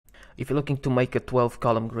If you're looking to make a 12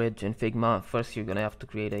 column grid in Figma, first you're gonna have to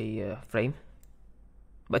create a frame,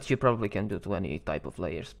 but you probably can do to any type of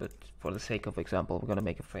layers, but for the sake of example we're gonna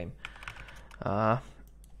make a frame.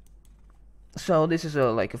 So this is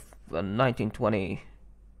a 1920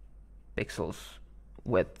 pixels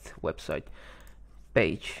width website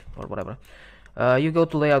page or whatever. You go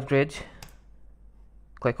to layout grid,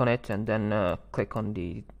 click on it, and then click on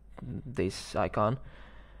this icon,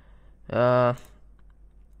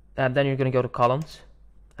 and then you're gonna go to columns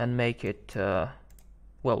and make it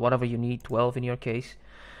well, whatever you need, 12 in your case,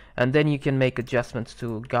 and then you can make adjustments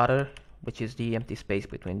to gutter, which is the empty space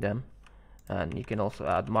between them, and you can also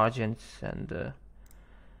add margins, and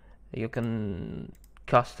you can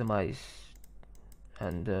customize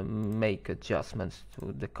and make adjustments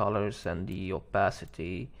to the colors and the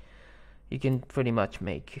opacity. You can pretty much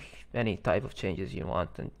make any type of changes you want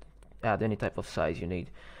and add any type of size you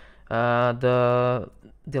need. The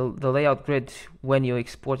layout grid, when you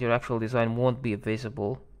export your actual design, won't be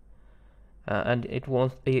visible, and it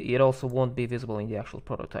also won't be visible in the actual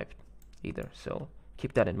prototype either, so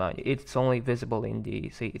keep that in mind. It's only visible in the,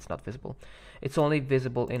 see, it's not visible, it's only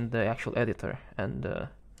visible in the actual editor, and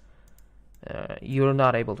you're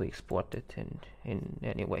not able to export it in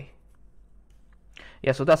any way.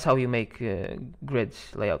 Yeah, so that's how you make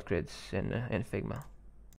grids, layout grids in Figma.